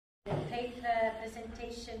give a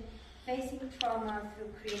presentation, Facing Trauma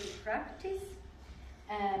Through Creative Practice,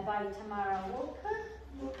 by Tamara Walker.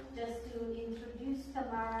 Just to introduce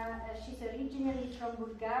Tamara, she's originally from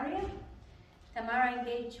Bulgaria. Tamara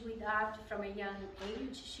engaged with art from a young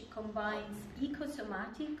age. She combines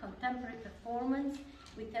ecosomatic, contemporary performance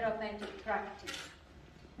with therapeutic practice.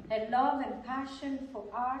 Her love and passion for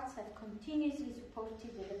arts have continuously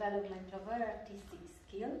supported the development of her artistic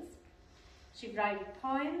skills. She writes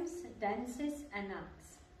poems, dances, and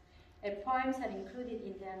acts. Her poems are included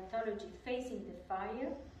in the anthology Facing the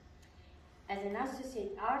Fire. As an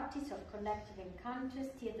associate artist of collective encounters,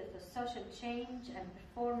 theatre for social change, and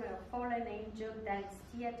performer of Fallen Angel Dance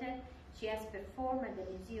Theatre, she has performed at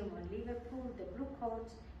the Museum of Liverpool, the Blue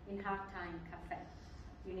Coat in Hard Time Cafe,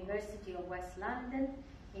 University of West London,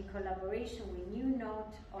 in collaboration with New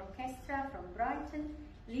Note Orchestra from Brighton,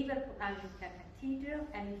 Liverpool Anglican Cathedral,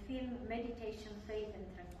 and in film Meditation, Faith and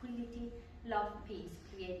Tranquility, Love, Peace,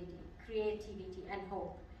 Creativity and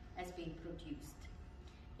Hope has been produced.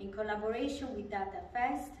 In collaboration with Data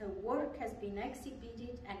Fest, her work has been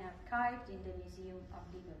exhibited and archived in the Museum of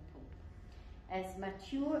Liverpool. As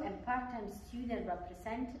mature and part-time student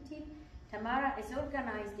representative, Tamara has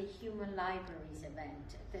organized the Human Libraries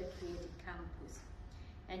event at the Creative Campus,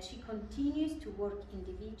 and she continues to work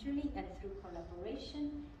individually and through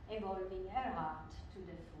collaboration, evolving her art to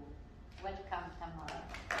the full. Welcome, Tamara.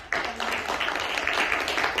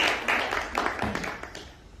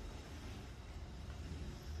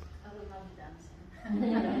 I will not be dancing.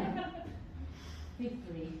 Feel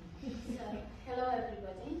free. So, hello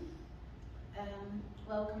everybody.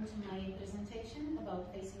 Welcome to my presentation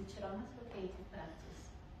about facing trauma through creative practice,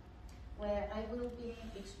 where I will be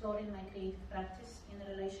exploring my creative practice in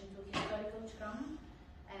relation to historical trauma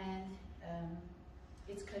and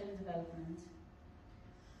its current development.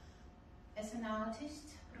 As an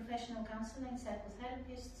artist, professional counselor and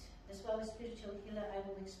psychotherapist, as well as spiritual healer, I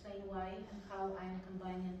will explain why and how I am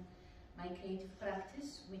combining my creative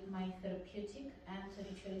practice with my therapeutic and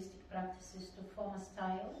ritualistic practices to form a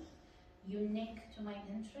style unique to my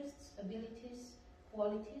interests, abilities,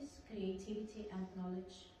 qualities, creativity and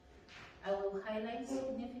knowledge. I will highlight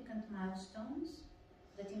significant milestones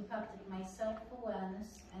that impacted my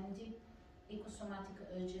self-awareness and deep ecosomatic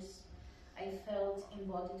urges I felt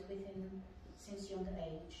embodied within since young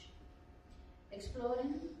age.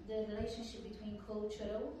 Exploring the relationship between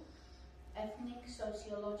cultural, ethnic,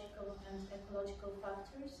 sociological and ecological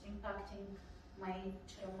factors impacting my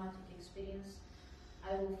traumatic experience,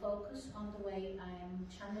 I will focus on the way I am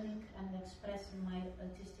channeling and expressing my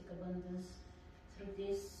artistic abundance through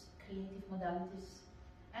these creative modalities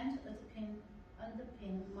and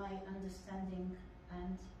underpin my understanding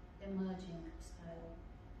and emerging style.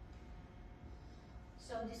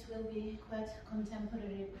 So this will be quite a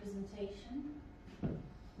contemporary presentation.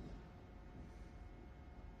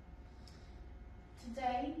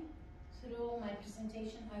 Today, through my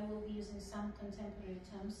presentation, I will be using some contemporary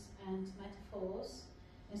terms and metaphors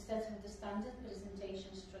instead of the standard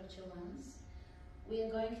presentation structure ones. We are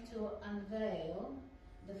going to unveil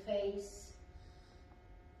the face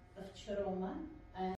of trauma